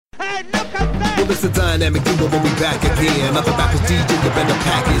Well, it's a dynamic duo when we back again. Other rappers DJ, you better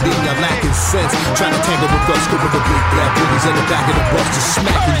pack it in. You're lacking sense. Trying to tangle with us, scooping the big black bullies in the back of the bus, just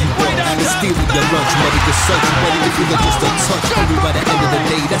smacking you up and stealing your lunch money. The search you ready to feel it just a touch. Only by the end of the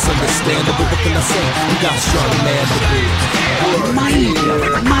day, that's understandable. What can I say? You got strong man to be.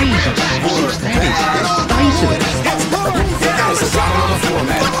 Amazing. That is stated. It's a dollar on the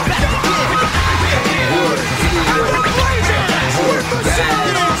format.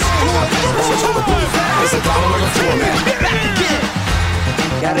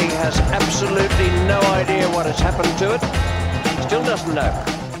 Gary has absolutely no idea what has happened to it. Still doesn't know.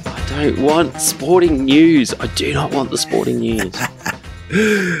 I don't want sporting news. I do not want the sporting news.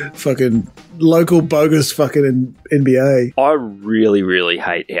 Fucking local bogus fucking NBA. I really, really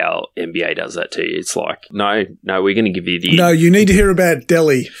hate how NBA does that to you. It's like, no, we're going to give you the... No, you need to hear about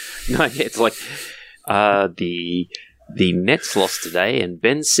Delhi. No, it's like the Nets lost today and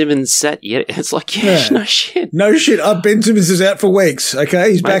Ben Simmons sat yet. It's like, yeah, no shit. No shit. Ben Simmons is out for weeks,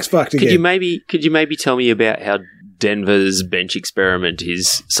 okay? His back's fucked again. Could you maybe tell me about how Denver's bench experiment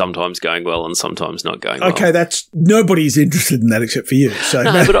is sometimes going well and sometimes not going well? Okay, nobody's interested in that except for you. So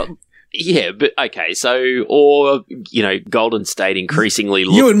no, but okay, so, or, Golden State increasingly...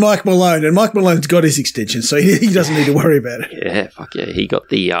 You and Mike Malone, and Mike Malone's got his extension, so he doesn't need to worry about it. Yeah, fuck yeah, he got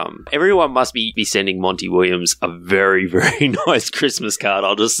the... Everyone must be sending Monty Williams a very, very nice Christmas card,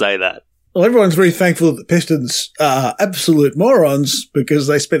 I'll just say that. Well, everyone's very thankful that the Pistons are absolute morons because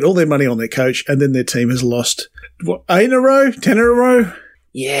they spent all their money on their coach and then their team has lost, 8 in a row? 10 in a row?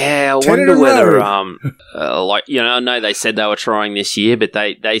 Yeah, I wonder whether, I know they said they were trying this year, but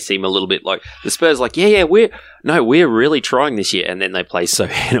they seem a little bit like the Spurs. Like, we're really trying this year, and then they play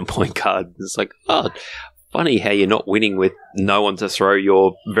Sohan at point guard. It's like, funny how you're not winning with no one to throw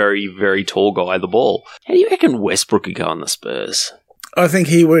your very, very tall guy the ball. How do you reckon Westbrook could go on the Spurs? I think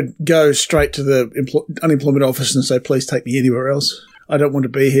he would go straight to the unemployment office and say, "Please take me anywhere else. I don't want to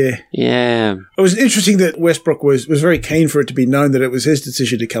be here." Yeah. It was interesting that Westbrook was very keen for it to be known that it was his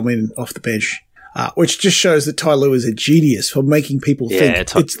decision to come in off the bench, which just shows that Ty Lue is a genius for making people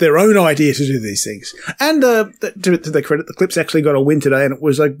think it's their own idea to do these things. And to their credit, the Clips actually got a win today, and it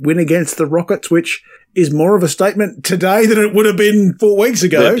was a win against the Rockets, which is more of a statement today than it would have been 4 weeks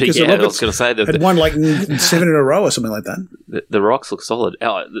ago. Because the Rockets had won like 7 in a row or something like that. The Rocks look solid.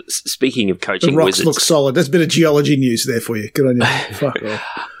 Speaking of coaching, the Rocks Wizards look solid. There's a bit of geology news there for you. Good on you. Fuck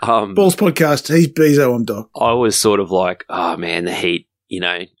off. Balls podcast. He's Bezo. I'm Doc. I was sort of like, oh man, the Heat.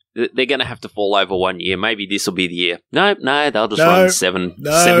 They're going to have to fall over 1 year. Maybe this will be the year. No, they'll just run seven in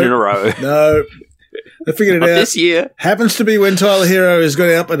a row. No. I figured it out. This year. Happens to be when Tyler Hero has gone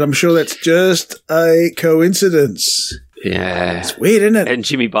out, but I'm sure that's just a coincidence. Yeah. It's weird, isn't it? And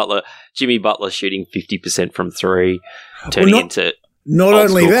Jimmy Butler shooting 50% from three, turning into not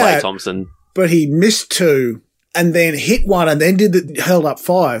only that, Klay Thompson. But he missed 2 and then hit 1 and then held up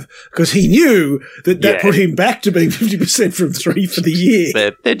 5 because he knew that put him back to being 50% from 3 for the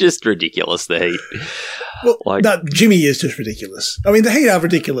year. They're just ridiculous, the Heat. Well, no, Jimmy is just ridiculous. I mean, the Heat are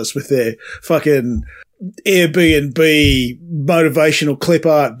ridiculous with their fucking Airbnb motivational clip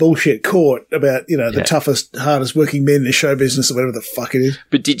art bullshit court about, the toughest, hardest working men in the show business or whatever the fuck it is.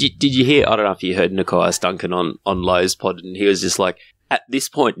 But did you hear, I don't know if you heard Nikias Duncan on Lowe's pod, and he was just like, at this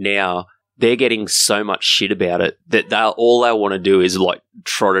point now, they're getting so much shit about it that all they want to do is like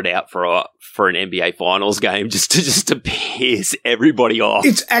trot it out for an NBA Finals game just to piss everybody off.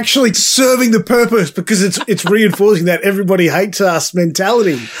 It's actually serving the purpose because it's reinforcing that everybody hates us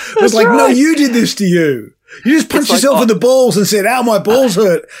mentality. It's like, no, you did this to you. You just punched yourself in the balls and said, "Ow, my balls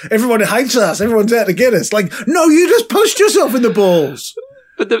hurt. Everyone hates us. Everyone's out to get us." Like, no, you just punched yourself in the balls.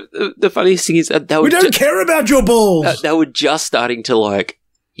 But the funniest thing is that we don't care about your balls. They were just starting to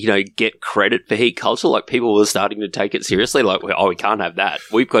get credit for Heat culture. Like, people were starting to take it seriously. Like, we can't have that.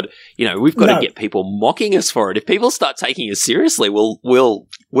 We've got to get people mocking us for it. If people start taking us seriously, where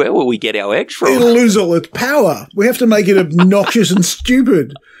will we get our edge from? It'll lose all its power. We have to make it obnoxious and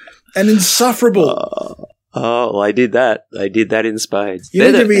stupid and insufferable. They did that. They did that in spades.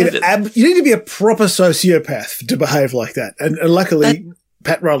 You need to be a proper sociopath to behave like that. And luckily,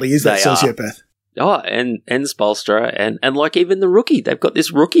 Pat Riley is that sociopath. Oh, and Spoelstra and like even the rookie. They've got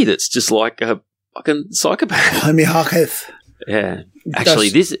this rookie that's just like a fucking psychopath. Homie Hawketh. Yeah. Actually,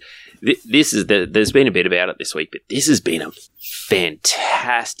 this is there's been a bit about it this week, but this has been a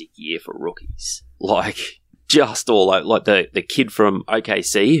fantastic year for rookies. Like, just all over, like the kid from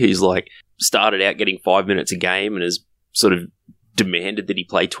OKC who's like started out getting 5 minutes a game and has sort of demanded that he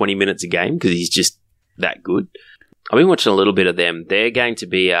play 20 minutes a game because he's just that good. I've been watching a little bit of them. They're going to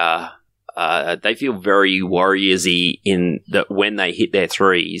be they feel very Warriors-y in that when they hit their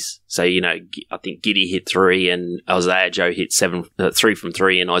threes. So, I think Giddey hit 3 and Isaiah Joe hit 3 from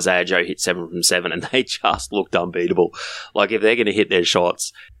 3 and Isaiah Joe hit 7 from 7 and they just looked unbeatable. Like, if they're going to hit their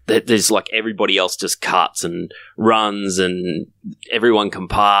shots, there's like everybody else just cuts and runs and everyone can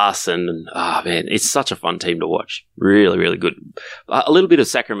pass and, man, it's such a fun team to watch. Really, really good. A little bit of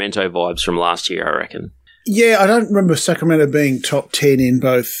Sacramento vibes from last year, I reckon. Yeah, I don't remember Sacramento being top 10 in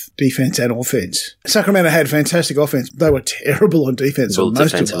both defense and offense. Sacramento had fantastic offense. They were terrible on defense on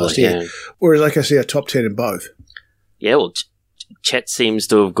most of last year. Whereas I can see a top 10 in both. Yeah, well, Chet seems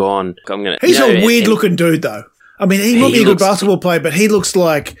to have gone. He's a weird-looking dude, though. I mean, he might be a good basketball player, but he looks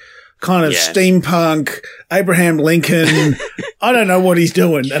like kind of steampunk, Abraham Lincoln. I don't know what he's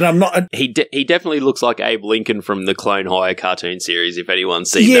doing, and I'm not. He definitely looks like Abe Lincoln from the Clone High cartoon series, if anyone's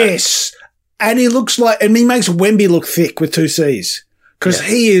seen that. Yes. And he looks like, and he makes Wemby look thick with 2 C's because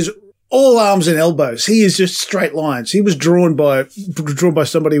he is all arms and elbows. He is just straight lines. He was drawn by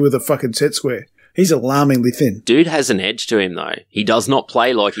somebody with a fucking set square. He's alarmingly thin. Dude has an edge to him, though. He does not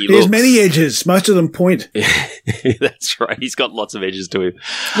play like he looks. He has many edges. Most of them point. That's right. He's got lots of edges to him.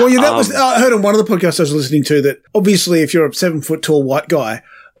 Well, yeah, I heard on one of the podcasts I was listening to that obviously if you're a 7 foot tall white guy,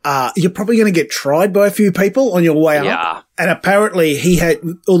 you're probably going to get tried by a few people on your way up. And apparently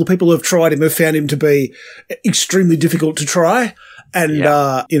all the people who have tried him have found him to be extremely difficult to try. And,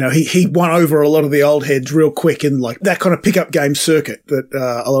 he won over a lot of the old heads real quick in like that kind of pickup game circuit that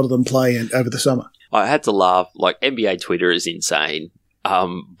a lot of them play in over the summer. I had to laugh. Like, NBA Twitter is insane.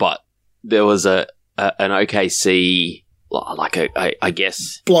 But there was an OKC, I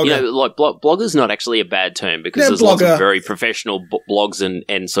guess, blogger. Blogger's not actually a bad term because there's lots of very professional blogs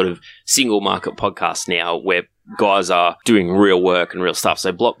and sort of single market podcasts now where guys are doing real work and real stuff.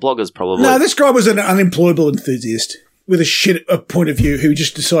 So blogger's probably... No, this guy was an unemployable enthusiast with a shit point of view who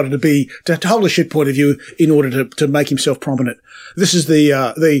just decided to hold a shit point of view in order to make himself prominent. This is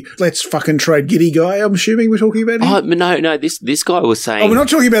the let's fucking trade Giddey guy, I'm assuming we're talking about him? No, this guy was saying... Oh, we're not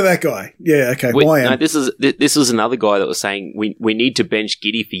talking about that guy. Yeah, okay, No, this was another guy that was saying we need to bench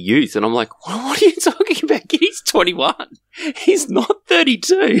Giddey for youth. And I'm like, what are you talking about? Giddey's 21. He's not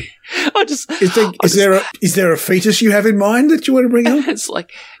 32. Is there a fetus you have in mind that you want to bring up? It's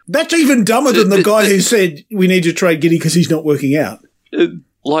like... That's even dumber than the guy who said we need to trade Giddey because he's not working out.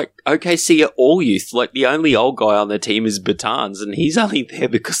 Like, OKC are all youth. Like, the only old guy on their team is Bertans, and he's only there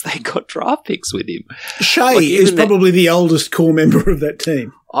because they got draft picks with him. Shea is probably the oldest core member of that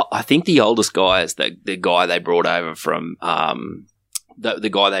team. I think the oldest guy is the guy they brought over from the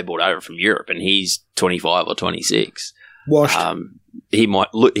guy they brought over from Europe, and he's 25 or 26. Washed.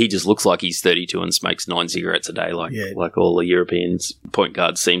 He just looks like he's 32 and smokes 9 cigarettes a day, like all the Europeans point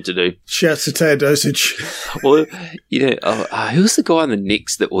guards seem to do. Shouts to Teodosic. Well, who was the guy on the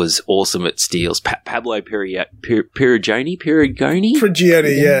Knicks that was awesome at steals? Pablo Prigioni, yeah.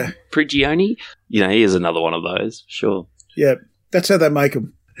 Prigioni. He is another one of those, sure. Yeah, that's how they make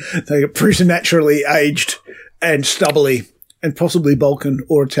them. They get preternaturally aged and stubbly. And possibly Balkan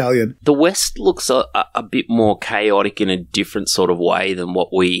or Italian. The West looks a bit more chaotic in a different sort of way than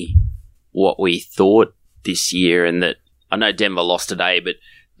what we thought this year. And that I know Denver lost today, but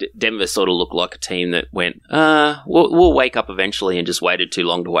Denver sort of looked like a team that went, we'll wake up eventually, and just waited too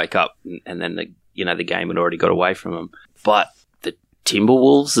long to wake up, and then the game had already got away from them. But the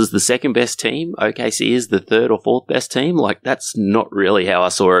Timberwolves is the second best team. OKC is the third or fourth best team. Like, that's not really how I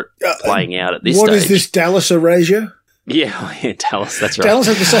saw it playing out at this stage. What is this, Dallas erasure? Yeah, Dallas, that's right. Dallas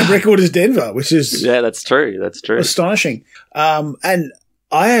have the same record as Denver, which is... Yeah, that's true. Astonishing. And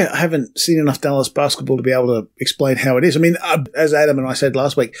I haven't seen enough Dallas basketball to be able to explain how it is. I mean, as Adam and I said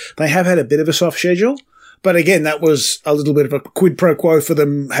last week, they have had a bit of a soft schedule. But again, that was a little bit of a quid pro quo for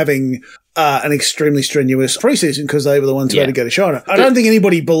them having an extremely strenuous preseason because they were the ones who had to go to China. I don't think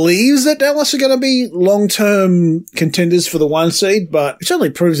anybody believes that Dallas are going to be long-term contenders for the 1 seed, but it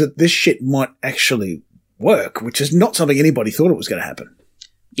certainly proves that this shit might actually work, which is not something anybody thought it was going to happen.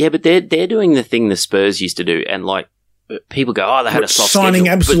 Yeah, but they're doing the thing the Spurs used to do, and like people go, they had a soft signing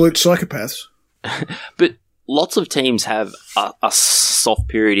schedule, absolute psychopaths. But lots of teams have a soft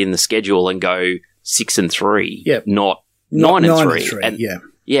period in the schedule and go 6-3, not 9-3.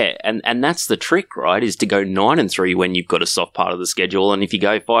 Yeah, and that's the trick, right? Is to go 9-3 when you've got a soft part of the schedule, and if you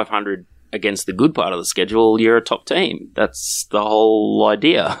go 500 against the good part of the schedule, you're a top team. That's the whole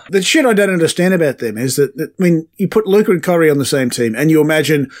idea. The shit I don't understand about them is that you put Luka and Kyrie on the same team and you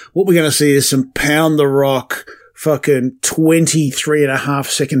imagine what we're going to see is some pound the rock fucking 23.5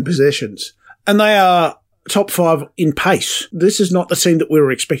 second possessions. And they are top 5 in pace. This is not the team that we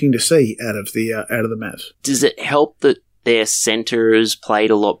were expecting to see out of the Mavs. Does it help that their centers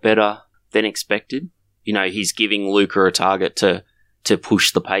played a lot better? than expected. You know, he's giving Luca a target to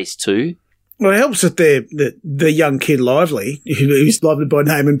push the pace too. Well, it helps that the young kid Lively, who's Lively by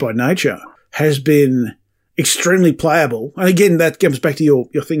name and by nature, has been extremely playable. And again, that comes back to your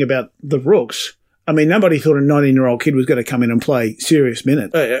thing about the Rooks. I mean, nobody thought a 19-year-old kid was going to come in and play serious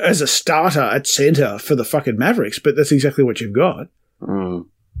minutes as a starter at centre for the fucking Mavericks, but that's exactly what you've got. Who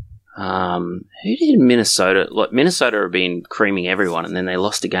did Minnesota? Like, Minnesota have been creaming everyone, and then they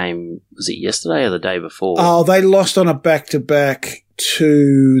lost a game, was it yesterday or the day before? Oh, they lost on a back-to-back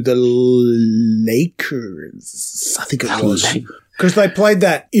to the Lakers, I think it was. Because they played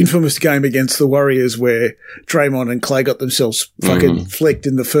that infamous game against the Warriors where Draymond and Clay got themselves fucking flicked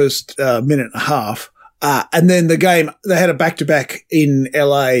in the first minute and a half. And then the game, they had a back-to-back in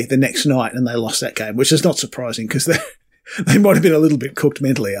LA the next night and they lost that game, which is not surprising because they might have been a little bit cooked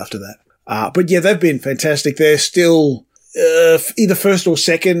mentally after that. But yeah, they've been fantastic. They're still either first or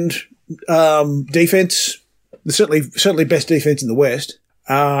second defense. They're certainly best defense in the West.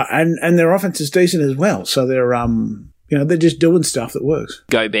 And their offense is decent as well. So they're they're just doing stuff that works.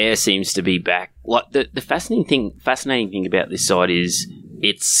 Gobert seems to be back. Like the fascinating thing about this side is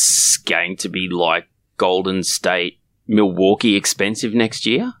it's going to be like Golden State, Milwaukee expensive next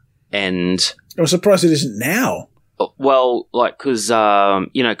year. And I'm surprised it isn't now. Well, like, because all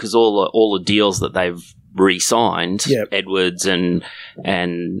the deals that they've re-signed, Edwards and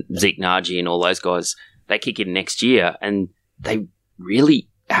Zeke Naji and all those guys, they kick in next year, and they really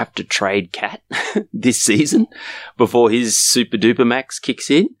have to trade Cat this season before his super duper max kicks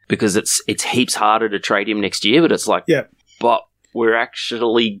in, because it's heaps harder to trade him next year. But it's like, but we're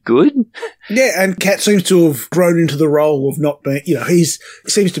actually good. Yeah, and Cat seems to have grown into the role of not being, he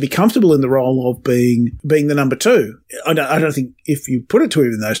seems to be comfortable in the role of being the number two. I don't think if you put it to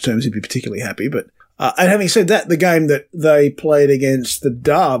him in those terms, he'd be particularly happy. But and having said that, the game that they played against the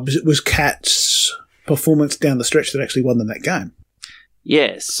Dubs, it was Cat's performance down the stretch that actually won them that game.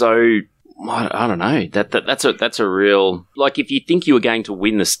 Yeah, so I don't know. That's a real, like, if you think you were going to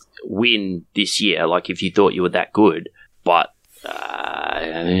win this year, like if you thought you were that good, but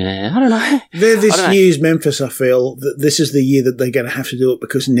I don't know. They're this year's Memphis, I feel. That this is the year that they're going to have to do it,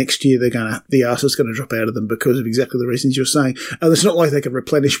 because next year the arse is going to drop out of them because of exactly the reasons you're saying. And it's not like they can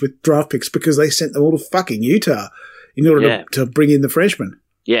replenish with draft picks because they sent them all to fucking Utah in order to bring in the freshmen.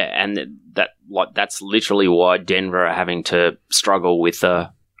 Yeah, and that's literally why Denver are having to struggle with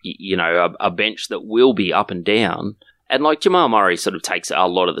a bench that will be up and down. And like Jamal Murray sort of takes a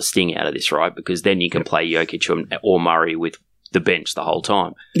lot of the sting out of this, right? Because then you can play Jokic or Murray with the bench the whole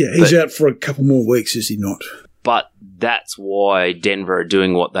time. Yeah, he's out for a couple more weeks, is he not? But that's why Denver are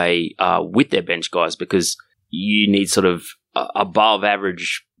doing what they are with their bench guys, because you need sort of above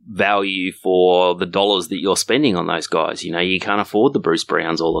average value for the dollars that you're spending on those guys. You can't afford the Bruce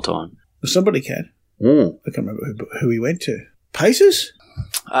Browns all the time. Well, somebody can. I can't remember who he went to. Pacers?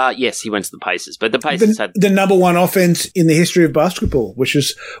 Yes, he went to the Pacers, but the Pacers had the number one offense in the history of basketball, which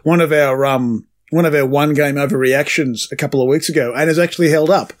is one of our one game overreactions a couple of weeks ago, and has actually held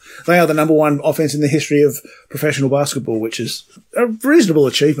up. They are the number one offense in the history of professional basketball, which is a reasonable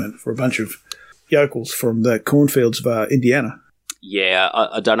achievement for a bunch of yokels from the cornfields of Indiana. Yeah,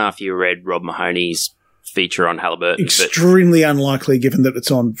 I don't know if you read Rob Mahoney's feature on Halliburton. Extremely unlikely, given that it's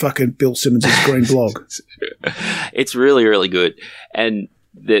on fucking Bill Simmons' green blog. It's really, really good. And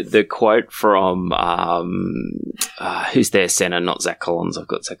the quote from who's their center? Not Zach Collins. I've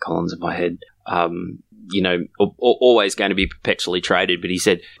got Zach Collins in my head. Always going to be perpetually traded. But he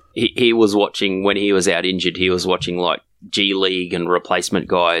said he was watching, when he was out injured, he was watching like G League and replacement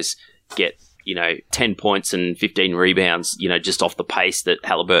guys get 10 points and 15 rebounds, just off the pace that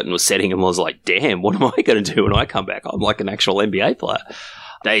Halliburton was setting, and was like, damn, what am I going to do when I come back? I'm like an actual NBA player.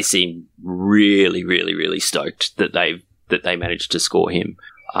 They seem really, really, really stoked that they managed to score him.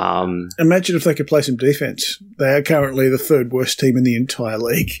 Imagine if they could play some defense. They are currently the third worst team in the entire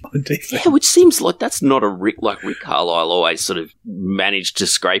league on defense. Yeah, which seems like that's not a Rick Carlisle always sort of managed to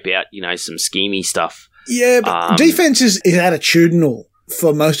scrape out, some schemey stuff. Yeah, but defense is attitudinal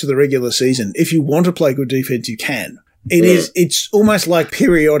for most of the regular season. If you want to play good defense, you can. It's almost like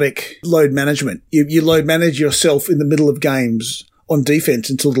periodic load management. You load manage yourself in the middle of games on defense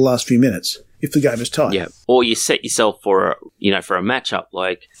until the last few minutes if the game is tight. Yeah, or you set yourself for a matchup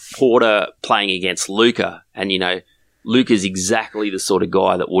like Porter playing against Luka, and Luka's exactly the sort of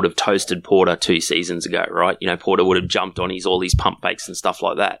guy that would have toasted Porter 2 seasons ago, right? Porter would have jumped on all these pump fakes and stuff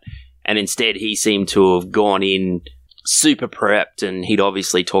like that, and instead he seemed to have gone in super prepped, and he'd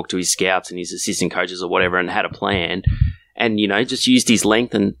obviously talked to his scouts and his assistant coaches or whatever and had a plan, and just used his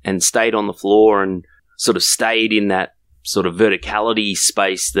length and stayed on the floor and sort of stayed in that sort of verticality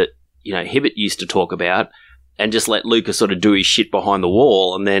space that Hibbert used to talk about, and just let Luka sort of do his shit behind the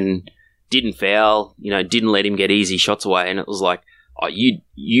wall, and then didn't foul, didn't let him get easy shots away, and it was like, oh,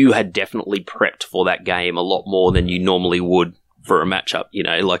 you had definitely prepped for that game a lot more than you normally would for a matchup,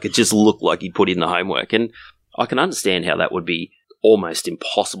 like it just looked like he put in the homework, and I can understand how that would be almost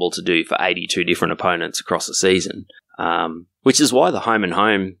impossible to do for 82 different opponents across the season, which is why the home and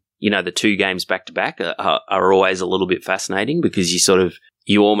home, the 2 games back-to-back are always a little bit fascinating, because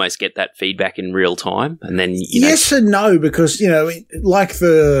you almost get that feedback in real time, and then, Yes and no, because, like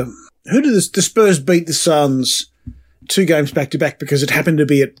who did the Spurs beat the Suns 2 games back-to-back because it happened to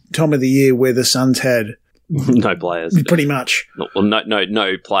be at time of the year where the Suns had no players. Pretty much.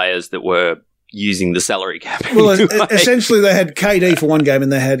 No players that were using the salary cap. Well, essentially they had KD for one game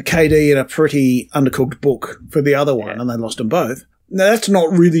and they had KD in a pretty undercooked book for the other one, and they lost them both. Now, that's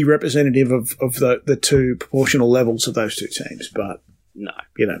not really representative of the 2 proportional levels of those 2 teams, but, no.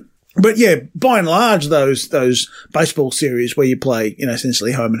 But, yeah, by and large, those baseball series where you play,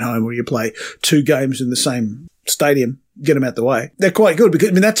 essentially home and home, where you play 2 games in the same stadium, get them out the way, they're quite good,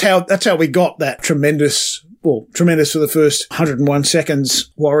 because, that's how we got that tremendous for the first 101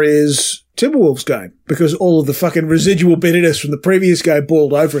 seconds Warriors-Timberwolves game, because all of the fucking residual bitterness from the previous game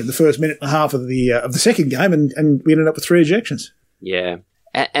boiled over in the first minute and a half of the second game, and we ended up with 3 ejections. Yeah.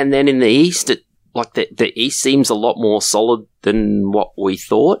 And then in the East, the East seems a lot more solid than what we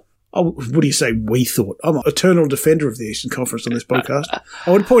thought. Oh, what do you say we thought? I'm an eternal defender of the Eastern Conference on this podcast.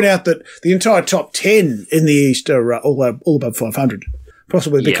 I would point out that the entire top 10 in the East are all above 500,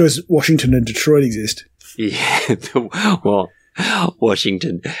 possibly because Washington and Detroit exist. Yeah, well,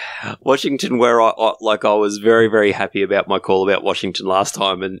 Washington, where I was very, very happy about my call about Washington last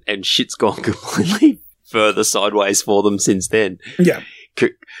time, and shit's gone completely further sideways for them since then. Yeah.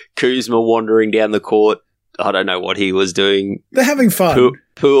 Kuzma wandering down the court. I don't know what he was doing. They're having fun.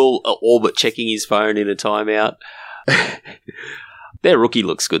 Poole all but checking his phone in a timeout. Their rookie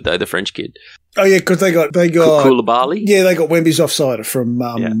looks good, though, the French kid. Oh, yeah, because they got Koulibaly? Yeah, they got Wemby's offsider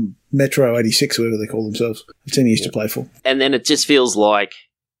from Metro 86, whatever they call themselves. The team he used to play for. And then it just feels like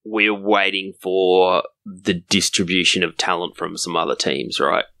we're waiting for the distribution of talent from some other teams,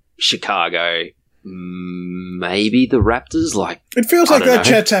 right? Chicago, maybe the Raptors. It feels like that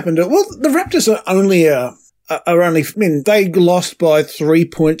chat's happened. Well, the Raptors are only. They lost by 3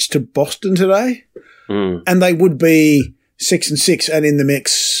 points to Boston today, and they would be 6-6 and in the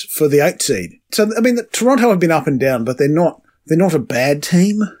mix for the 8th seed. So Toronto have been up and down, but they're not a bad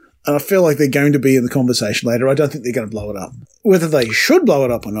team, and I feel like they're going to be in the conversation later. I don't think they're going to blow it up. Whether they should blow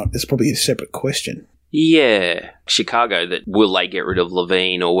it up or not is probably a separate question. Yeah, Chicago. Will they get rid of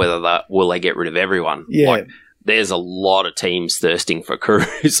Levine, or will they get rid of everyone? Yeah, there's a lot of teams thirsting for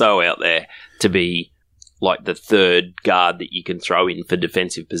Caruso out there to be like the third guard that you can throw in for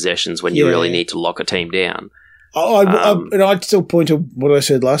defensive possessions when you really need to lock a team down. I'd still point to what I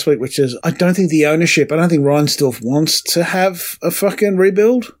said last week, which is I don't think Ryan Stolf wants to have a fucking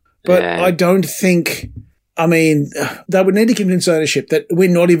rebuild, but I don't think. They would need to convince ownership that we're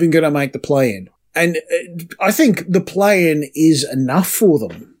not even going to make the play-in. And I think the play-in is enough for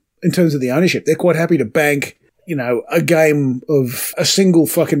them in terms of the ownership. They're quite happy to bank, a game of a single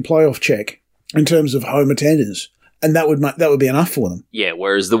fucking playoff check in terms of home attendance, and that would be enough for them. Yeah,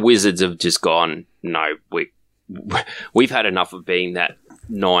 whereas the Wizards have just gone, no, we've had enough of being that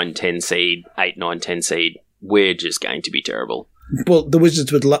 9-10 seed, 8-9-10 seed. We're just going to be terrible. Well, the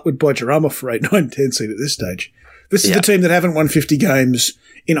Wizards would bite your arm off for 8-9-10 seed at this stage. This is the team that haven't won 50 games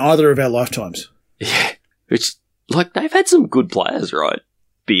in either of our lifetimes. Yeah, which, they've had some good players, right?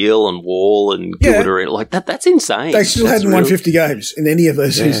 Beal and Wall and Gilder, that's insane. They still hadn't won 50 games in any of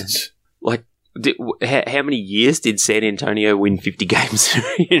those seasons. How many years did San Antonio win 50 games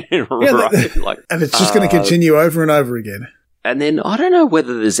in a row? And it's just going to continue over and over again. And then I don't know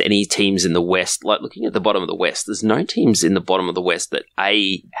whether there's any teams in the West, looking at the bottom of the West, there's no teams in the bottom of the West that,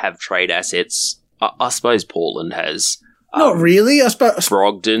 have trade assets. I suppose Portland has. Not really. I suppose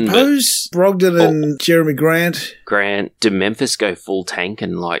Brogdon. And Jeremy Grant. Do Memphis go full tank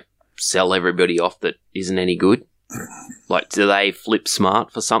and, sell everybody off that isn't any good? Do they flip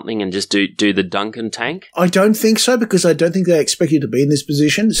smart for something and just do the Duncan tank? I don't think so, because I don't think they expect you to be in this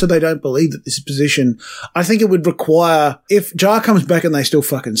position, so they don't believe that this position. I think it would require, if Jar comes back and they still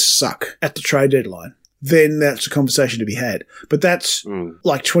fucking suck at the trade deadline, then that's a conversation to be had. But that's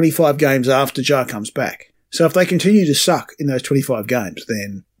 25 games after Jar comes back. So if they continue to suck in those 25 games,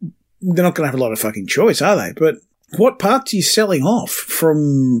 then they're not going to have a lot of fucking choice, are they? But what parts are you selling off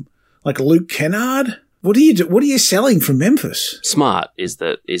from, Luke Kennard? What are you selling from Memphis? Smart is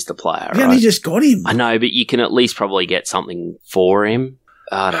the player, right? You only just got him. I know, but you can at least probably get something for him.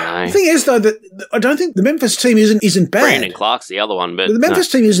 I don't know. The thing is, though, that I don't think the Memphis team isn't bad. Brandon Clark's the other one, but the Memphis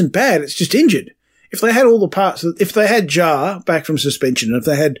team isn't bad. It's just injured. If they had all the parts, if they had Jar back from suspension, and if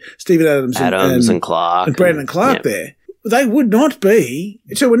they had Steven Adams and Clark and Brandon Clark there, they would not be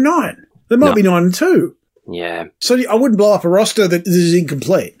 2-9. They might be 9-2. Yeah. So I wouldn't blow up a roster that is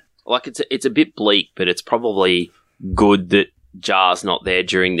incomplete. Like, it's a bit bleak, but it's probably good that Jar's not there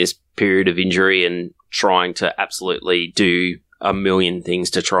during this period of injury and trying to absolutely do a million things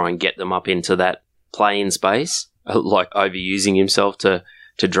to try and get them up into that play-in space, like overusing himself to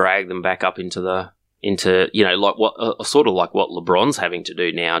drag them back up into like what sort of like what LeBron's having to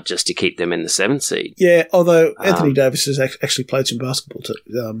do now just to keep them in the 7th seed. Yeah, although Anthony Davis has actually played some basketball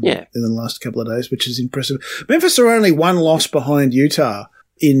in the last couple of days, which is impressive. Memphis are only one loss behind Utah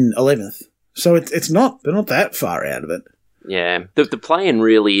in 11th, so they're not that far out of it. Yeah, the play-in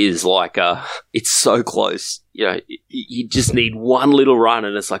really is like it's so close. You know, you just need one little run,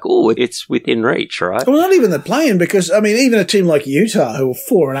 and it's like, oh, it's within reach, right? Well, not even the play-in, because I mean, even a team like Utah, who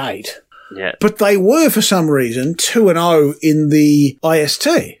were 4-8, but they were for some reason 2-0 in the IST.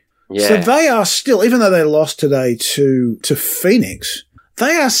 Yeah. So they are still, even though they lost today to Phoenix,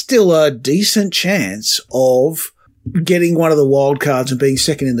 they are still a decent chance of getting one of the wild cards and being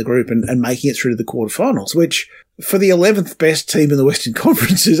second in the group and making it through to the quarterfinals, which for the 11th best team in the Western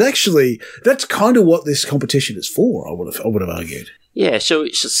Conference is actually, that's kind of what this competition is for, I would have argued. Yeah, so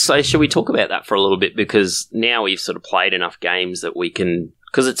shall we talk about that for a little bit? Because now we've sort of played enough games that we can,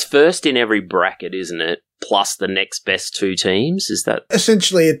 because it's first in every bracket, isn't it? Plus the next best 2 teams, is that?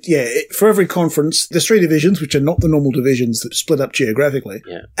 Essentially, for every conference, there's 3 divisions, which are not the normal divisions that split up geographically.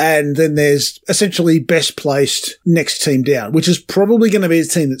 Yeah. And then there's essentially best placed next team down, which is probably going to be a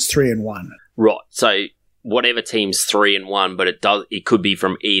team that's 3-1. Right. So whatever team's 3-1, but it could be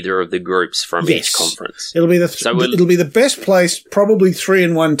from either of the groups from each conference. It'll be the best placed, probably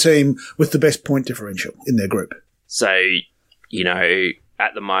 3-1 team with the best point differential in their group. So, you know,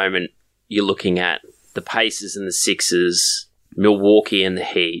 at the moment, you're looking at the Pacers and the Sixers, Milwaukee and the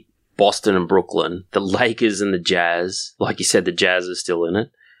Heat, Boston and Brooklyn, the Lakers and the Jazz. Like you said, the Jazz are still in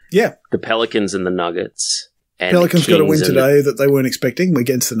it. Yeah. The Pelicans and the Nuggets. And Pelicans got a win today that they weren't expecting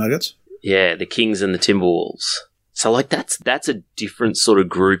against the Nuggets. Yeah, the Kings and the Timberwolves. So, like, that's a different sort of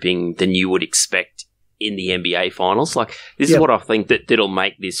grouping than you would expect in the NBA Finals. Like, this is what I think that'll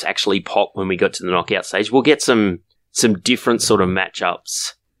make this actually pop when we got to the knockout stage. We'll get some different sort of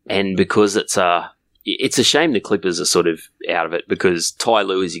matchups, and because it's a shame the Clippers are sort of out of it, because Ty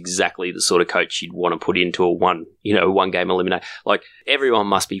Lue is exactly the sort of coach you'd want to put into a one-game elimination. Like, everyone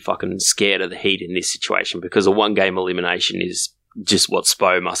must be fucking scared of the Heat in this situation, because a one-game elimination is just what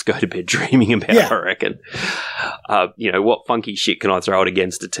Spo must go to bed dreaming about, I reckon. What funky shit can I throw it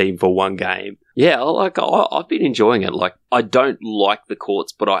against a team for one game? Yeah, I've been enjoying it. Like, I don't like the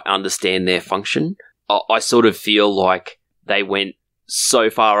courts, but I understand their function. I sort of feel like they went so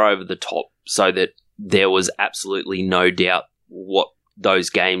far over the top so that there was absolutely no doubt what those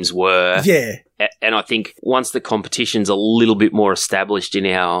games were. Yeah. And I think once the competition's a little bit more established in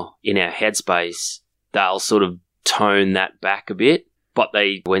our headspace, they'll sort of tone that back a bit, but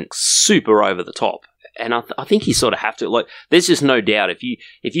they went super over the top. And I think you sort of have to, like, there's just no doubt if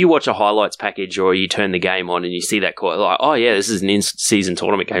you watch a highlights package or you turn the game on and you see that court, like, oh yeah, this is an in-season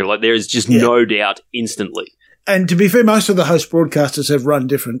tournament game. Like, there is just no doubt instantly. And to be fair, most of the host broadcasters have run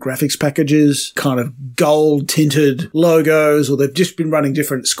different graphics packages, kind of gold-tinted logos, or they've just been running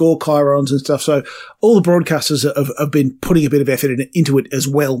different score chyrons and stuff. So all the broadcasters have been putting a bit of effort into it as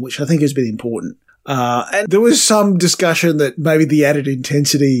well, which I think has been important. And there was some discussion that maybe the added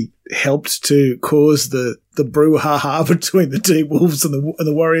intensity helped to cause the brouhaha between the T-Wolves and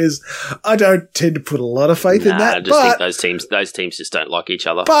the Warriors. I don't tend to put a lot of faith in that. I just think those teams just don't like each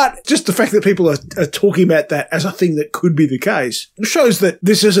other. But just the fact that people are talking about that as a thing that could be the case shows that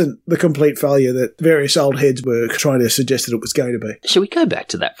this isn't the complete failure that various old heads were trying to suggest that it was going to be. Shall we go back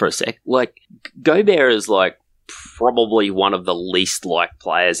to that for a sec? Like, Gobert is like probably one of the least liked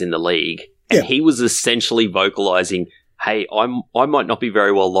players in the league. And he was essentially vocalizing, hey, I might not be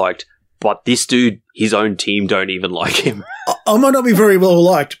very well liked, but this dude, his own team don't even like him. I might not be very well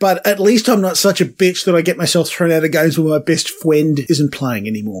liked, but at least I'm not such a bitch that I get myself thrown out of games where my best friend isn't playing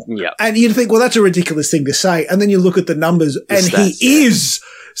anymore. Yeah. And you'd think, well, that's a ridiculous thing to say. And then you look at the numbers, and stats, he is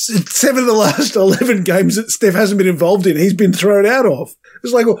 7 of the last 11 games that Steph hasn't been involved in, he's been thrown out of.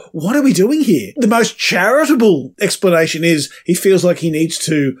 It's like, well, what are we doing here? The most charitable explanation is he feels like he needs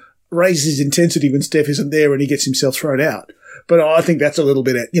to raise his intensity when Steph isn't there and he gets himself thrown out. But I think that's a little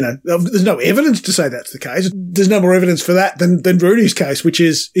bit, there's no evidence to say that's the case. There's no more evidence for that than Rudy's case, which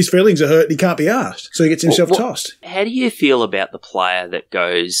is his feelings are hurt and he can't be asked. So he gets himself tossed. How do you feel about the player that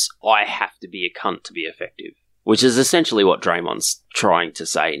goes, I have to be a cunt to be effective? Which is essentially what Draymond's trying to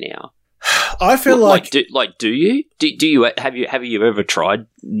say now. I feel do you? Do you have you ever tried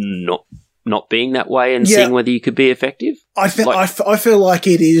not being that way and seeing whether you could be effective? I feel like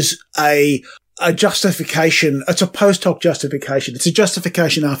it is a justification. It's a post hoc justification. It's a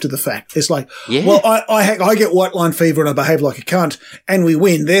justification after the fact. It's like, well, I get white line fever and I behave like a cunt and we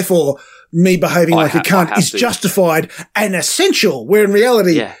win. Therefore, me behaving like a cunt is justified and essential. Where in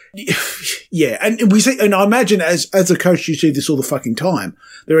reality, and we see, and I imagine as a coach, you see this all the fucking time.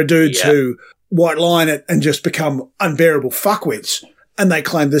 There are dudes who white line it and just become unbearable fuckwits, and they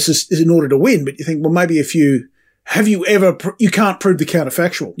claim this is in order to win. But you think, well, maybe if you. Have you ever? You can't prove the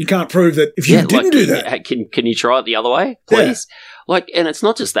counterfactual. You can't prove that if you didn't do that. Can you try it the other way, please? Yeah. And it's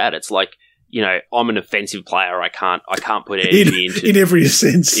not just that. It's like, I'm an offensive player. I can't put energy in every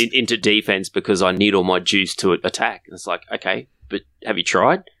sense into defense because I need all my juice to attack. And it's like, okay, but have you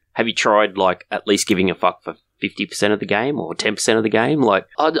tried? Have you tried at least giving a fuck for 50% of the game or 10% of the game?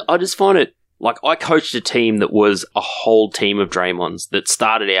 I just find it I coached a team that was a whole team of Draymonds that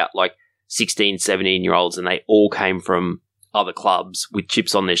started out 16, 17-year-olds, and they all came from other clubs with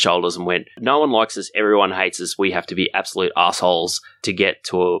chips on their shoulders and went, no one likes us, everyone hates us, we have to be absolute assholes to get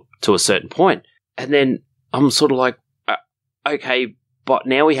to a certain point. And then I'm sort of like, okay, but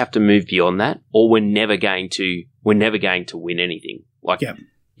now we have to move beyond that, or we're never going to win anything.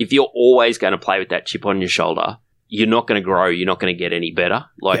 If you're always going to play with that chip on your shoulder, you're not going to grow, you're not going to get any better.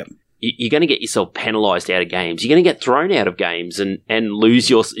 You're going to get yourself penalised out of games. You're going to get thrown out of games and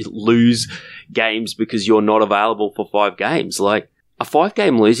lose games because you're not available for 5 games. A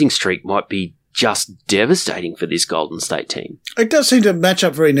 5-game losing streak might be just devastating for this Golden State team. It does seem to match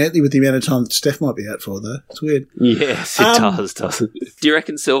up very neatly with the amount of time that Steph might be out for, though. It's weird. Yes, it does, doesn't it? Do you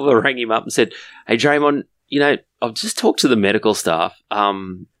reckon Silver rang him up and said, hey, Draymond, I've just talked to the medical staff.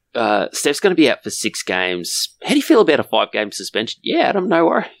 Steph's going to be out for 6 games. How do you feel about a 5-game suspension? Yeah, Adam, no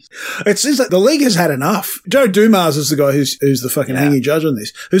worries. It seems like the league has had enough. Joe Dumas is the guy who's the fucking hanging judge on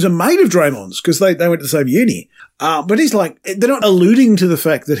this, who's a mate of Draymond's because they went to the same uni. But he's like, they're not alluding to the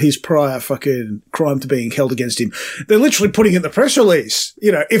fact that his prior fucking crime to being held against him. They're literally putting in the press release.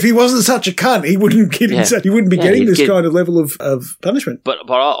 If he wasn't such a cunt, he wouldn't get he wouldn't be getting this kind of level of punishment. But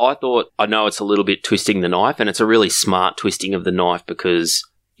I thought, I know it's a little bit twisting the knife, and it's a really smart twisting of the knife because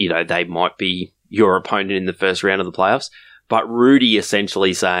they might be your opponent in the first round of the playoffs. But Rudy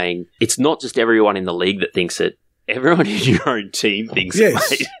essentially saying, it's not just everyone in the league that thinks it, everyone in your own team thinks it,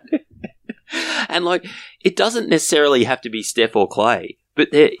 mate. And it doesn't necessarily have to be Steph or Clay, but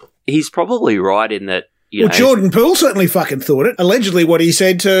he's probably right in that, Jordan Poole certainly fucking thought it. Allegedly what he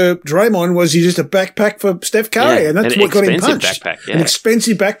said to Draymond was he's just a backpack for Steph Curry, and that's what got him punched. An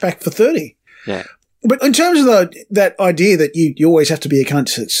expensive backpack for 30. Yeah. But in terms of that idea that you always have to be a cunt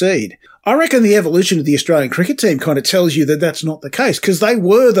to succeed, I reckon the evolution of the Australian cricket team kind of tells you that that's not the case, because they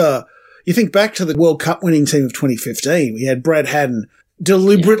were you think back to the World Cup winning team of 2015, we had Brad Haddin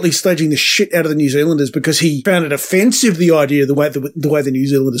deliberately sledging the shit out of the New Zealanders because he found it offensive, the idea of the way the New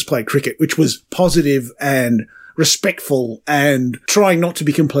Zealanders played cricket, which was positive and respectful and trying not to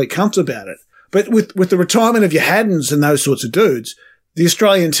be complete cunts about it. But with the retirement of your Haddins and those sorts of dudes, the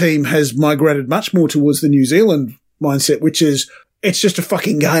Australian team has migrated much more towards the New Zealand mindset, which is, it's just a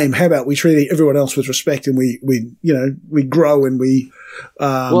fucking game. How about we treat everyone else with respect and we grow and we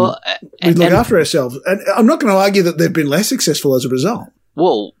look after ourselves. And I'm not going to argue that they've been less successful as a result.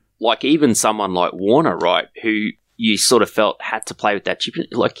 Well, even someone like Warner, right, who you sort of felt had to play with that chip,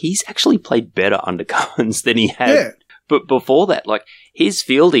 he's actually played better under Cousins than he had. Yeah. But before that, his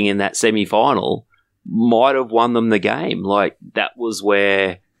fielding in that semi-final might have won them the game. That was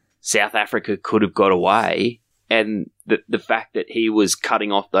where South Africa could have got away. And the fact that he was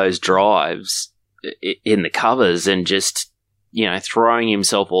cutting off those drives in the covers and just, throwing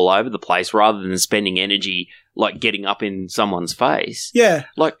himself all over the place rather than spending energy, getting up in someone's face. Yeah.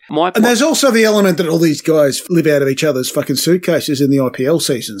 And there's also the element that all these guys live out of each other's fucking suitcases in the IPL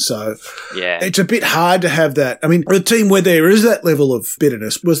season. So it's a bit hard to have that. I mean, a team where there is that level of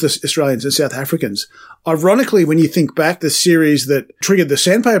bitterness was the Australians and South Africans. Ironically, when you think back, the series that triggered the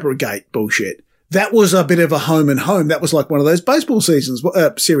Sandpaper Gate bullshit, that was a bit of a home and home. That was like one of those baseball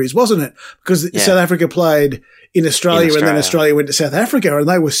series, wasn't it? Because South Africa played in Australia, and then Australia went to South Africa, and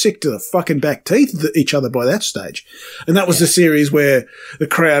they were sick to the fucking back teeth of each other by that stage. And that was the series where the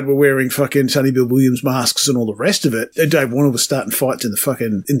crowd were wearing fucking Sonny Bill Williams masks and all the rest of it. And Dave Warner was starting fights in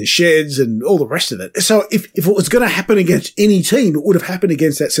the sheds and all the rest of it. So if it was going to happen against any team, it would have happened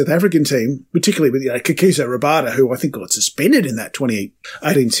against that South African team, particularly with, Kakiso Rabada, who I think got suspended in that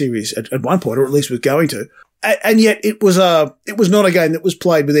 2018 series at one point, or at least was going to. And yet it was not a game that was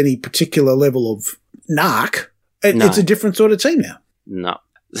played with any particular level of narc. It's a different sort of team now. No.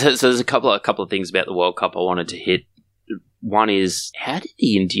 So there's a couple of things about the World Cup I wanted to hit. One is, how did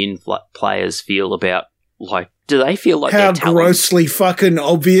the Indian players feel about, do they feel like how their talents... grossly fucking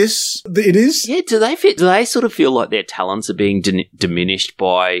obvious it is? Yeah, do they sort of feel like their talents are being diminished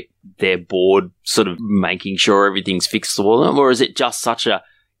by their board sort of making sure everything's fixed for them? Or is it just such a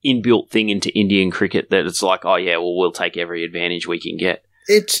inbuilt thing into Indian cricket that it's like, oh yeah, well, we'll take every advantage we can get?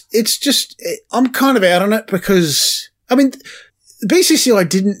 It's just, I'm kind of out on it because, the BCCI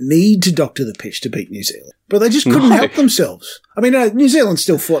didn't need to doctor the pitch to beat New Zealand, but they just couldn't help themselves. New Zealand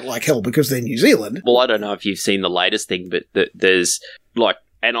still fought like hell because they're New Zealand. Well, I don't know if you've seen the latest thing, but there's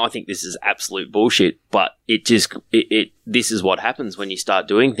and I think this is absolute bullshit, but this is what happens when you start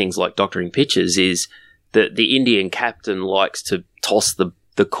doing things like doctoring pitches, is that the Indian captain likes to toss the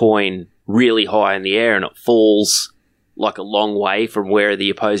coin really high in the air and it falls like a long way from where the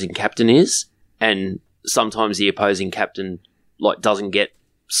opposing captain is, and sometimes the opposing captain doesn't get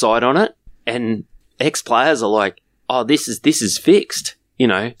sight on it, and ex-players are like, oh, this is fixed,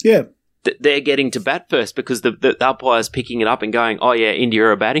 Yeah. They're getting to bat first because the umpire's picking it up and going, oh yeah, India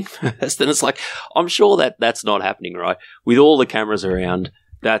are batting first. And it's like, I'm sure that's not happening, right? With all the cameras around,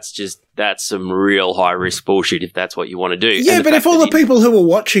 that's some real high risk bullshit if that's what you want to do. Yeah, but if all the people who are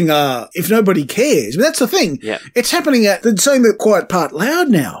watching if nobody cares, that's the thing. Yeah. It's happening they're saying the quiet part loud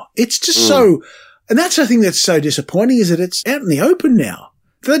now. It's just so, and that's the thing that's so disappointing, is that it's out in the open now.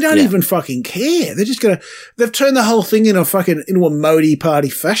 They don't even fucking care. They're just they've turned the whole thing into a Modi party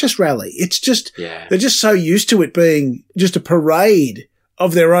fascist rally. It's just, they're just so used to it being just a parade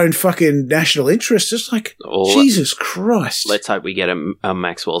of their own fucking national interests. It's like, Jesus Christ. Let's hope we get a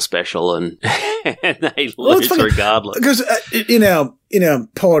Maxwell special and they lose regardless. Because in our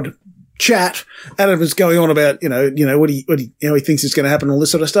pod chat, Adam was going on about, what he thinks is going to happen, all this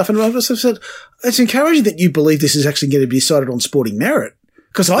sort of stuff. And I've also said, it's encouraging that you believe this is actually going to be decided on sporting merit.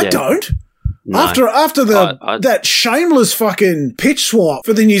 Because I don't. No. After that shameless fucking pitch swap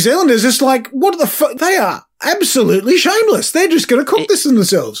for the New Zealanders, it's like, what the fuck? They are absolutely shameless. They're just going to cook this in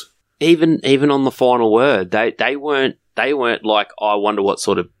themselves. Even on the final word, they weren't like, I wonder what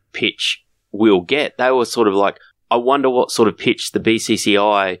sort of pitch we'll get. They were sort of like, I wonder what sort of pitch the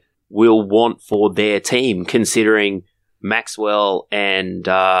BCCI will want for their team, considering Maxwell and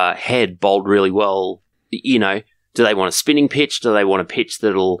Head bowled really well, Do they want a spinning pitch? Do they want a pitch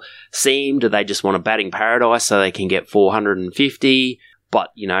that'll seam? Do they just want a batting paradise so they can get 450?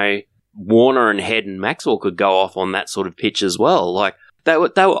 But, Warner and Head and Maxwell could go off on that sort of pitch as well. Like, they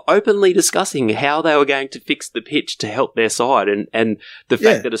were openly discussing how they were going to fix the pitch to help their side, and the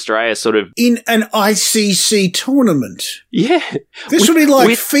fact that Australia sort of in an ICC tournament. Yeah, this would be like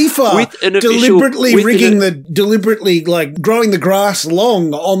FIFA deliberately growing the grass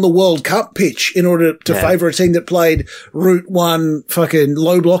long on the World Cup pitch in order to favour a team that played Route 1 fucking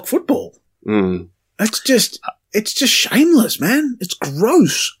low block football. It's just shameless, man. It's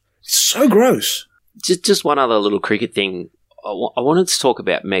gross. It's so gross. Just one other little cricket thing. I wanted to talk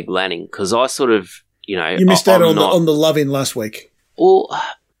about Meg Lanning because I sort of, You missed out on the love-in last week. Well,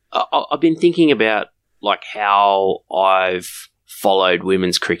 I've been thinking about how I've followed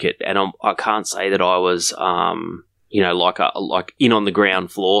women's cricket, and I can't say that I was, like in on the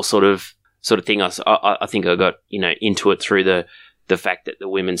ground floor sort of thing. I think I got into it through the fact that the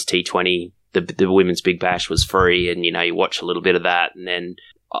women's T20, the women's Big Bash was free, and you watch a little bit of that, and then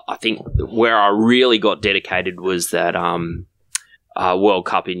I think where I really got dedicated was that World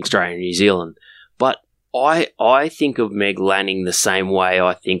Cup in Australia and New Zealand. But I think of Meg Lanning the same way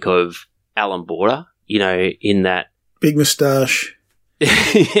I think of Alan Border, in that... Big moustache.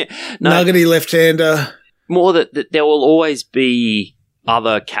 Nuggety left-hander. More that there will always be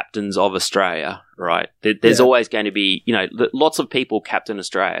other captains of Australia, right? There's always going to be, lots of people captain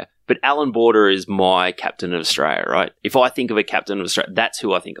Australia, but Alan Border is my captain of Australia, right? If I think of a captain of Australia, that's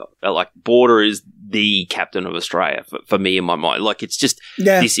who I think of. Like, Border is the captain of Australia for me in my mind. Like, it's just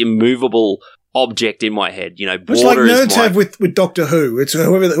this immovable object in my head. It's like nerds have with Doctor Who. It's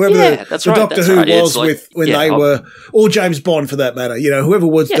whoever the Doctor Who was with when they were, or James Bond for that matter. Whoever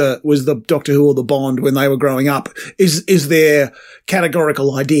was the Doctor Who or the Bond when they were growing up is their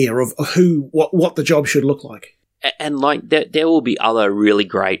categorical idea of what the job should look like. And like there will be other really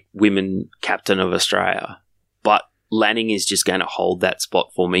great women captain of Australia, but Lanning is just going to hold that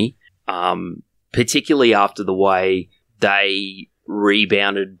spot for me, particularly after the way they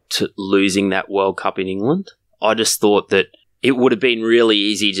rebounded to losing that World Cup in England. I just thought that it would have been really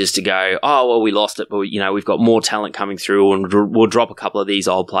easy just to go, oh, well, we lost it, but we've got more talent coming through and we'll drop a couple of these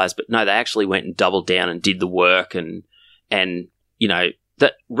old players. But no, they actually went and doubled down and did the work and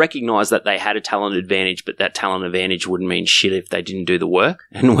that recognised that they had a talent advantage, but that talent advantage wouldn't mean shit if they didn't do the work,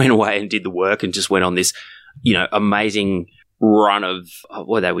 and went away and did the work and just went on this, amazing run of,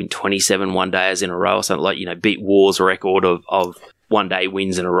 they win 27 one-dayers in a row or something, beat War's record of one-day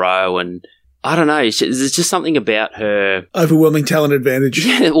wins in a row. And I don't know, there's just something about her. Overwhelming talent advantage.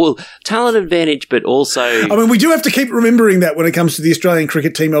 Yeah, well, talent advantage, but also. I mean, we do have to keep remembering that when it comes to the Australian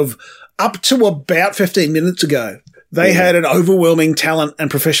cricket team of up to about 15 minutes ago. They had an overwhelming talent and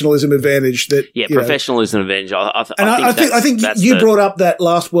professionalism advantage that. Yeah, professionalism advantage. I think you brought up that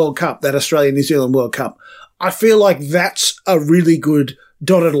last World Cup, that Australia-New Zealand World Cup. I feel like that's a really good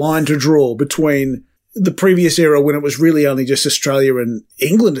dotted line to draw between the previous era when it was really only just Australia and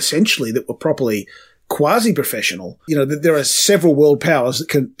England, essentially, that were properly quasi-professional. There are several world powers that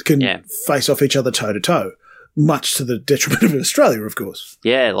can face off each other toe-to-toe. Much to the detriment of Australia, of course.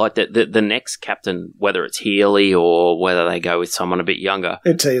 Yeah, like the next captain, whether it's Healy or whether they go with someone a bit younger.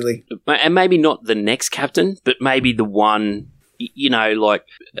 It's Healy. And maybe not the next captain, but maybe the one,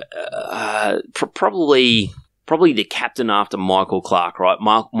 probably the captain after Michael Clark, right?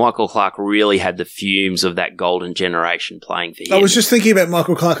 Michael Clark really had the fumes of that golden generation playing for him. I was just thinking about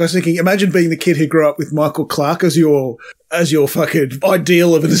Michael Clark. I was thinking, imagine being the kid who grew up with Michael Clark as your fucking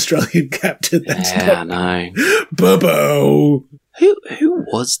ideal of an Australian captain. I know. Bubbo. Who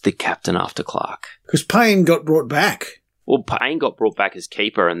was the captain after Clark? Because Payne got brought back. Well, Payne got brought back as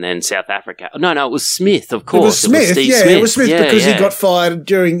keeper, and then South Africa. No, it was Smith, of course. It was Smith, It was Smith because he got fired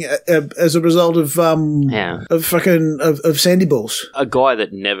during as a result of Sandy Balls. A guy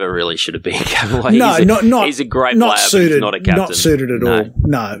that never really should have been captain. He's a great not player, suited, but he's not a captain. Not suited at all.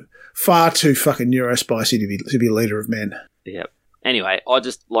 No, far too fucking neurospicy to be a leader of men. Yeah. Anyway, I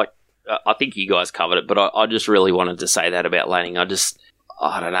just I think you guys covered it, but I just really wanted to say that about Lanning. I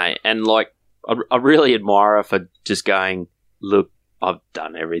don't know, and I really admire her for just going, look, I've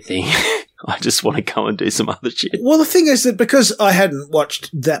done everything. I just want to go and do some other shit. Well, the thing is that because I hadn't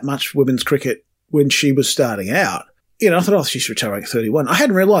watched that much women's cricket when she was starting out, I thought, she's retiring at 31. I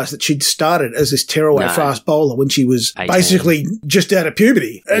hadn't realised that she'd started as this tearaway fast bowler when she was 18. Basically just out of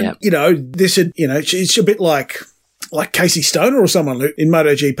puberty. And, this had, she's a bit like Casey Stoner or someone in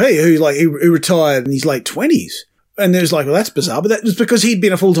MotoGP who retired in his late 20s. And it was like, well, that's bizarre. But that was because he'd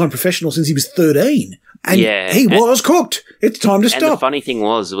been a full-time professional since he was 13. And he was cooked. It's time to stop. And the funny thing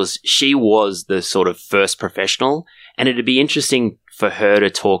was she was the sort of first professional. And it'd be interesting for her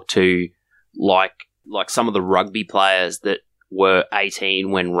to talk to, like some of the rugby players that were 18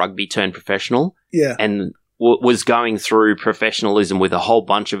 when rugby turned professional. Yeah. And was going through professionalism with a whole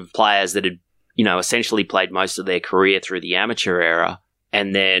bunch of players that had, essentially played most of their career through the amateur era.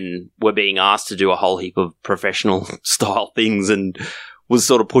 And then were being asked to do a whole heap of professional style things and was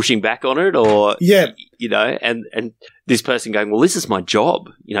sort of pushing back on it and this person going, well, this is my job.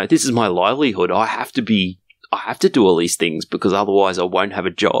 This is my livelihood. I have to do all these things because otherwise I won't have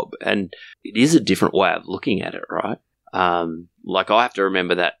a job. And it is a different way of looking at it, right? I have to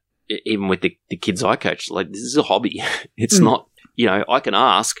remember that even with the kids I coach, this is a hobby. It's not, I can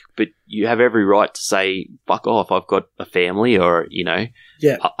ask, but you have every right to say, fuck off, I've got a family or,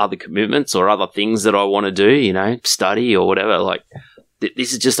 other commitments or other things that I want to do, study or whatever.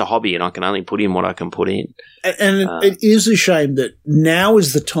 This is just a hobby and I can only put in what I can put in. And it is a shame that now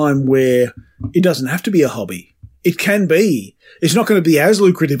is the time where it doesn't have to be a hobby. It can be. It's not going to be as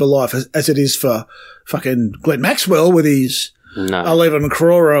lucrative a life as it is for fucking Glenn Maxwell with his 11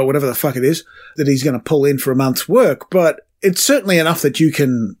 crore or whatever the fuck it is that he's going to pull in for a month's work. But it's certainly enough that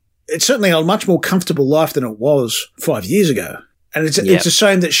it's certainly a much more comfortable life than it was 5 years ago. And it's a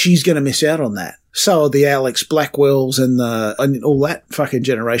shame that she's going to miss out on that. So are the Alex Blackwells and all that fucking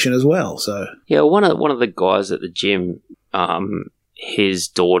generation as well. So yeah, one of the guys at the gym, his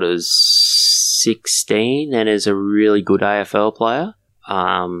daughter's 16 and is a really good AFL player.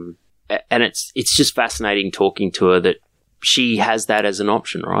 And it's just fascinating talking to her that she has that as an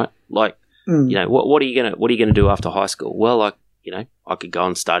option, right? What are you gonna do after high school? Well, I could go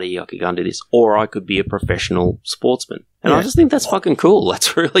and study, I could go and do this, or I could be a professional sportsman. And I just think that's fucking cool.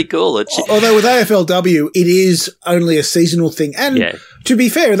 That's really cool. Although with AFLW, it is only a seasonal thing. And to be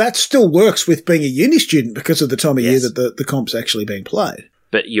fair, that still works with being a uni student because of the time of year that the comp's actually being played.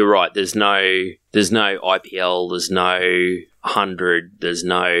 But you're right. There's no IPL. There's no 100.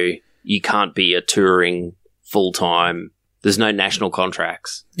 You can't be a touring full-time. There's no national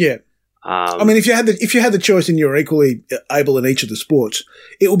contracts. Yeah. I mean, if you had the choice and you're equally able in each of the sports,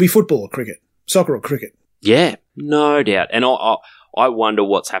 it would be football or cricket, soccer or cricket. Yeah, no doubt. And I wonder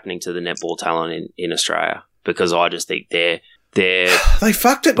what's happening to the netball talent in Australia, because I just think they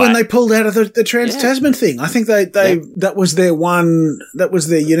fucked it when they pulled out of the Trans-Tasman thing. I think that was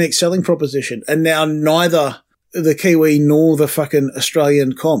their unique selling proposition, and now neither the Kiwi nor the fucking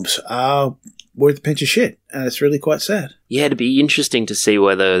Australian comps are worth a pinch of shit, and it's really quite sad. Yeah, it'd be interesting to see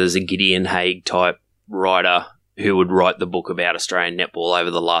whether there's a Gideon Haigh type writer who would write the book about Australian netball over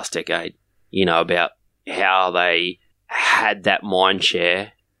the last decade, about how they had that mind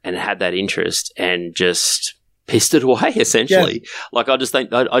share and had that interest and just pissed it away, essentially. Yeah. I just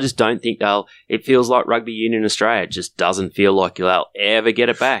don't think it feels like rugby union in Australia just doesn't feel like they'll ever get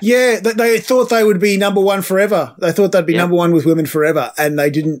it back. Yeah, they thought they would be number one forever. They thought they'd be number one with women forever, and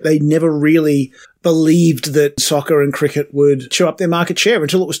they never really believed that soccer and cricket would chew up their market share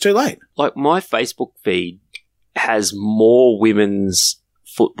until it was too late. Like, my Facebook feed has more women's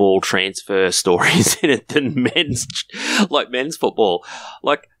football transfer stories in it than men's football.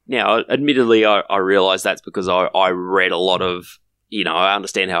 Now, admittedly, I realise that's because I read a lot of, I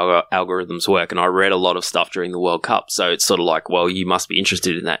understand how algorithms work, and I read a lot of stuff during the World Cup, so it's sort of like, well, you must be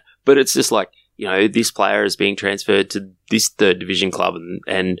interested in that. But it's just like, this player is being transferred to this third division club,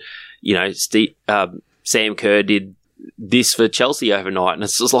 and Sam Kerr did this for Chelsea overnight, and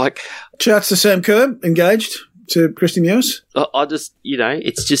it's just like... Shouts to Sam Kerr, engaged to Christy Mewes. I just,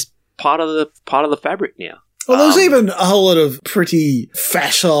 it's just part of the fabric now. Well, there's even a whole lot of pretty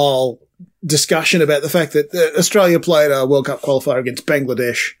facile discussion about the fact that Australia played a World Cup qualifier against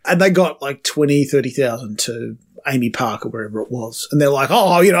Bangladesh, and they got like 20,000, 30,000 to Amy Park or wherever it was. And they're like,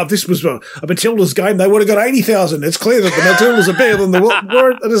 if this was a Matildas game, they would have got 80,000. It's clear that the Matildas are better than the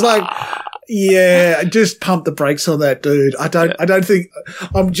World. And it's like... Yeah, just pump the brakes on that, dude. I don't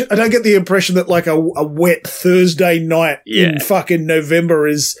get the impression that like a wet Thursday night in fucking November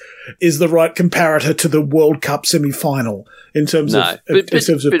is the right comparator to the World Cup semi-final in terms of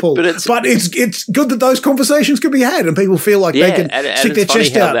pool. But it's good that those conversations can be had and people feel like they can stick their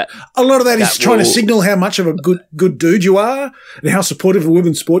chest out. A lot of that is trying to signal how much of a good dude you are and how supportive of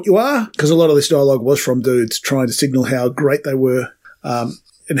women's sport you are, because a lot of this dialogue was from dudes trying to signal how great they were.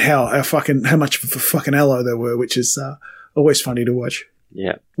 And how much of a fucking ally they were, which is always funny to watch.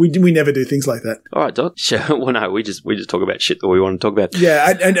 Yeah, we never do things like that. All right, Doc. Sure. Well, no, we just talk about shit that we want to talk about. Yeah,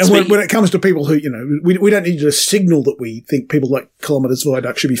 and when it comes to people who we don't need to signal that we think people like Kilometres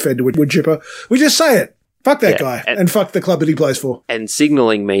Viaduct should be fed to wood chipper. We just say it. Fuck that guy and fuck the club that he plays for. And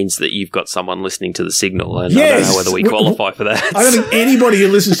signalling means that you've got someone listening to the signal, and I don't know whether we qualify for that. I don't think anybody who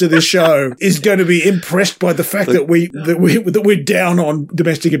listens to this show is going to be impressed by the fact that we're down on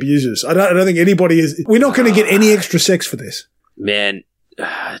domestic abusers. I don't think anybody is. We're not going to get any extra sex for this. Man,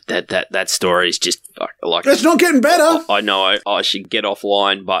 that story is just like it's not getting better. I know I should get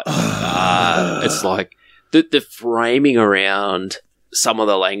offline, but it's like the framing around some of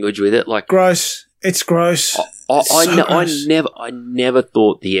the language with it, like gross. It's gross. I never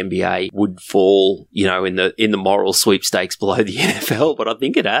thought the NBA would fall, in the moral sweepstakes below the NFL, but I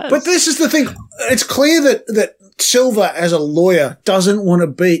think it has. But this is the thing. It's clear that Silver, as a lawyer, doesn't want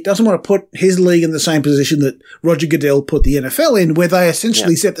to put his league in the same position that Roger Goodell put the NFL in, where they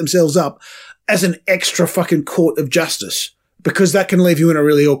essentially set themselves up as an extra fucking court of justice, because that can leave you in a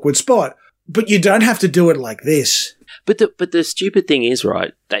really awkward spot. But you don't have to do it like this. But the stupid thing is,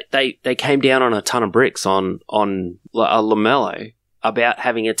 right, they came down on a ton of bricks on LaMelo about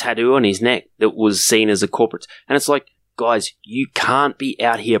having a tattoo on his neck that was seen as a corporate. And it's like, guys, you can't be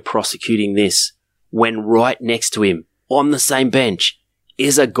out here prosecuting this when right next to him on the same bench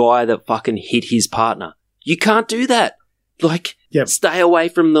is a guy that fucking hit his partner. You can't do that. Like, stay away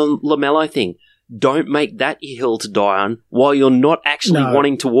from the LaMelo thing. Don't make that your hill to die on while you're not actually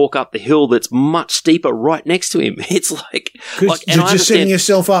wanting to walk up the hill that's much steeper right next to him. It's like you're just setting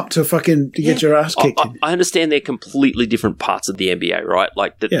yourself up to get your ass kicked. I understand they're completely different parts of the NBA, right?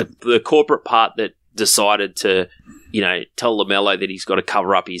 Like the corporate part that decided to, tell LaMelo that he's got to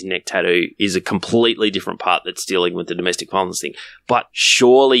cover up his neck tattoo is a completely different part that's dealing with the domestic violence thing. But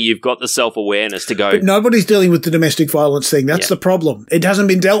surely you've got the self-awareness to go. But nobody's dealing with the domestic violence thing. That's the problem. It hasn't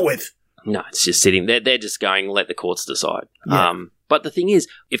been dealt with. No, it's just sitting there. They're just going, let the courts decide. Yeah. But the thing is,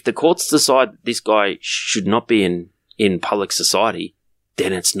 if the courts decide this guy should not be in public society,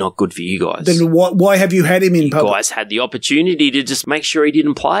 then it's not good for you guys. Then why have you had him in public? You guys had the opportunity to just make sure he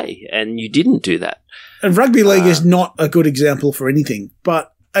didn't play, and you didn't do that. And rugby league is not a good example for anything,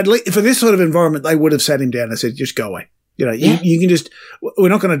 but at least for this sort of environment, they would have sat him down and said, just go away. You know, you can just, we're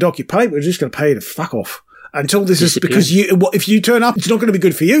not going to dock your pay, we're just going to pay you to fuck off. Until this is, because if you turn up, it's not going to be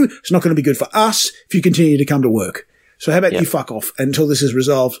good for you, it's not going to be good for us if you continue to come to work. So how about you fuck off until this is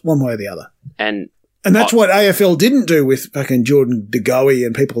resolved one way or the other? And that's what AFL didn't do with fucking Jordan De Goey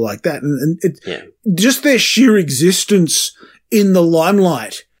and people like that. And just their sheer existence in the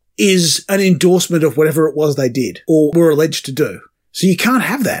limelight is an endorsement of whatever it was they did or were alleged to do. So you can't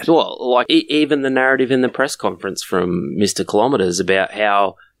have that. Well, like even the narrative in the press conference from Mr. Kilometres about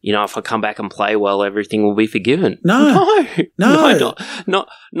how, you know, if I come back and play well, everything will be forgiven. No. Not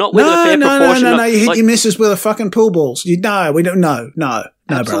with a fair proportion. No, you hit your missus with a fucking pool balls. We don't. No,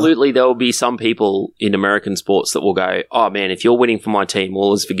 absolutely, brother. there will be some people in American sports that will go, oh man, if you're winning for my team,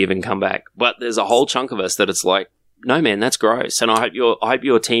 all is forgiven, come back. But there's a whole chunk of us that it's like, no man, that's gross. And I hope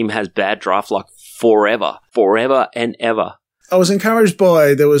your team has bad draft luck forever and ever. I was encouraged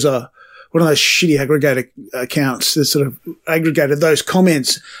by, there was one of those shitty aggregator accounts that sort of aggregated those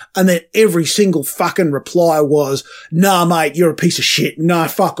comments, and then every single fucking reply was, nah, mate, you're a piece of shit. Nah,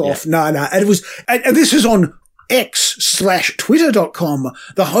 fuck off. Nah. And it was, and this is on x/twitter.com,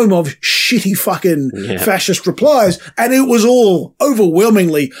 the home of shitty fucking fascist replies. And it was all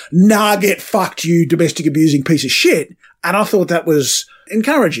overwhelmingly, nah, get fucked, you domestic abusing piece of shit. And I thought that was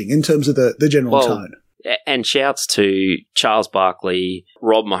encouraging in terms of the general tone. And shouts to Charles Barkley,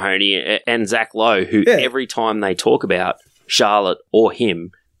 Rob Mahoney, and Zach Lowe, who every time they talk about Charlotte or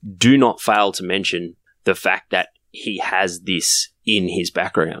him, do not fail to mention the fact that he has this in his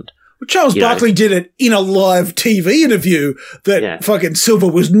background. Well, Charles Barkley did it in a live TV interview that fucking Silver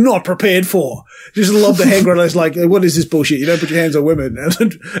was not prepared for. Just love the hand grenades like, what is this bullshit? You don't put your hands on women.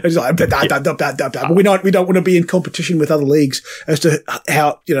 And it's like, but we don't want to be in competition with other leagues as to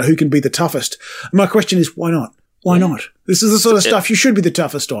how, who can be the toughest. My question is, why not? Why not? This is the sort of stuff you should be the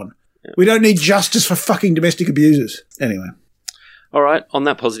toughest on. We don't need justice for fucking domestic abusers. Anyway. All right, on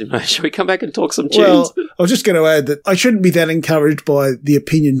that positive note, shall we come back and talk some tunes? Well, I was just going to add that I shouldn't be that encouraged by the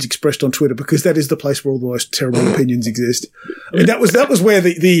opinions expressed on Twitter, because that is the place where all the most terrible opinions exist. I mean, that was where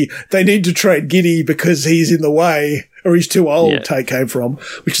the they need to trade Giddy because he's in the way or he's too old take came from,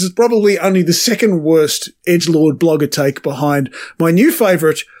 which is probably only the second worst edgelord blogger take behind my new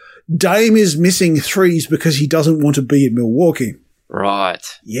favourite, Dame is missing threes because he doesn't want to be in Milwaukee. Right.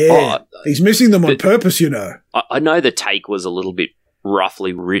 Yeah. He's missing them on purpose, I know the take was a little bit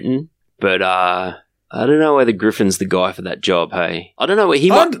roughly written, but I don't know whether Griffin's the guy for that job, hey? I don't know where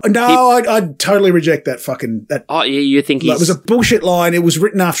he might... I'd totally reject that fucking... Oh, yeah, you think he's... It was a bullshit line. It was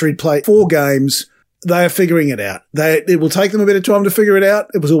written after he'd played 4 games. They are figuring it out. It will take them a bit of time to figure it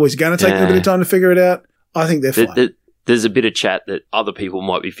out. It was always going to take them a bit of time to figure it out. I think they're fine. There's a bit of chat that other people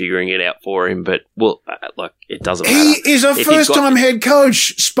might be figuring it out for him, but, it doesn't matter. He is a first-time head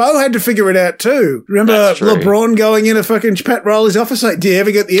coach. Spo had to figure it out too. Remember LeBron going in a fucking Pat Riley's office like, do you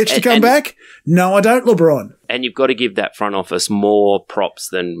ever get the itch to come back? No, I don't, LeBron. And you've got to give that front office more props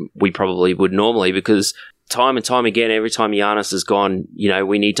than we probably would normally, because time and time again, every time Giannis has gone,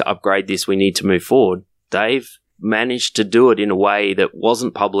 we need to upgrade this, we need to move forward, they've managed to do it in a way that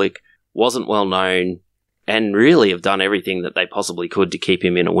wasn't public, wasn't well known, and really have done everything that they possibly could to keep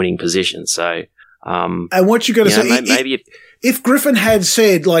him in a winning position. So, and what you got to say, maybe if Griffin had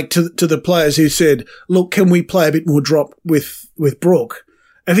said, like, to the players who said, look, can we play a bit more drop with Brooke?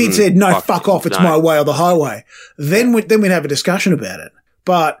 If he'd said, no, fuck off, it's my way or the highway, then we'd have a discussion about it.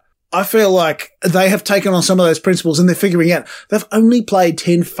 But I feel like they have taken on some of those principles and they're figuring out they've only played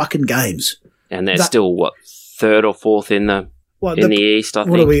 10 fucking games. And they're still, third or fourth in the East, I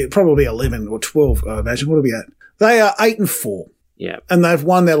think. What are we? Probably 11 or 12, I imagine. What are we at? They are 8-4. Yeah. And they've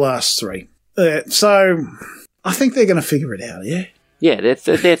won their last 3. So I think they're going to figure it out, yeah? Yeah, they're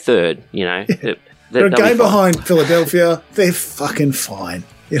third, They're a game behind Philadelphia. They're fucking fine,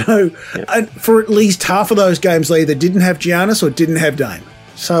 And for at least half of those games, they either didn't have Giannis or didn't have Dame.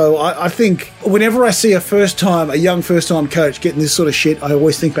 So I think whenever I see a young first-time coach getting this sort of shit, I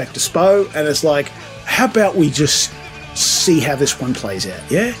always think back to Spo, and it's like, how about we just see how this one plays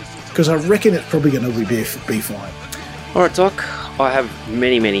out, yeah? Because I reckon it's probably going to be fine. All right, Doc. I have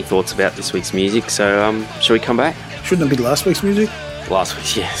many, many thoughts about this week's music, so shall we come back? Shouldn't it be last week's music? Last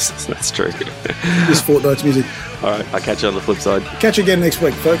week, yes, that's true. This fortnight's music. All right, I'll catch you on the flip side. Catch you again next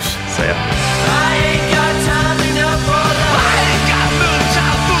week, folks. See ya. I ain't got time enough for love. I ain't got no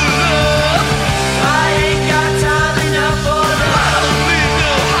time for love.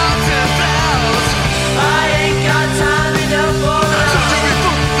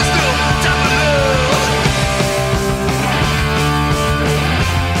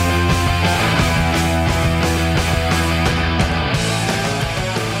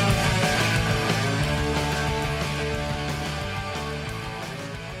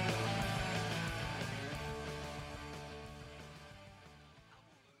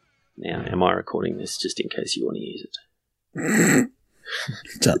 Now, am I recording this just in case you want to use it?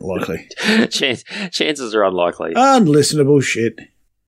 It's unlikely. Chances are unlikely. Unlistenable shit.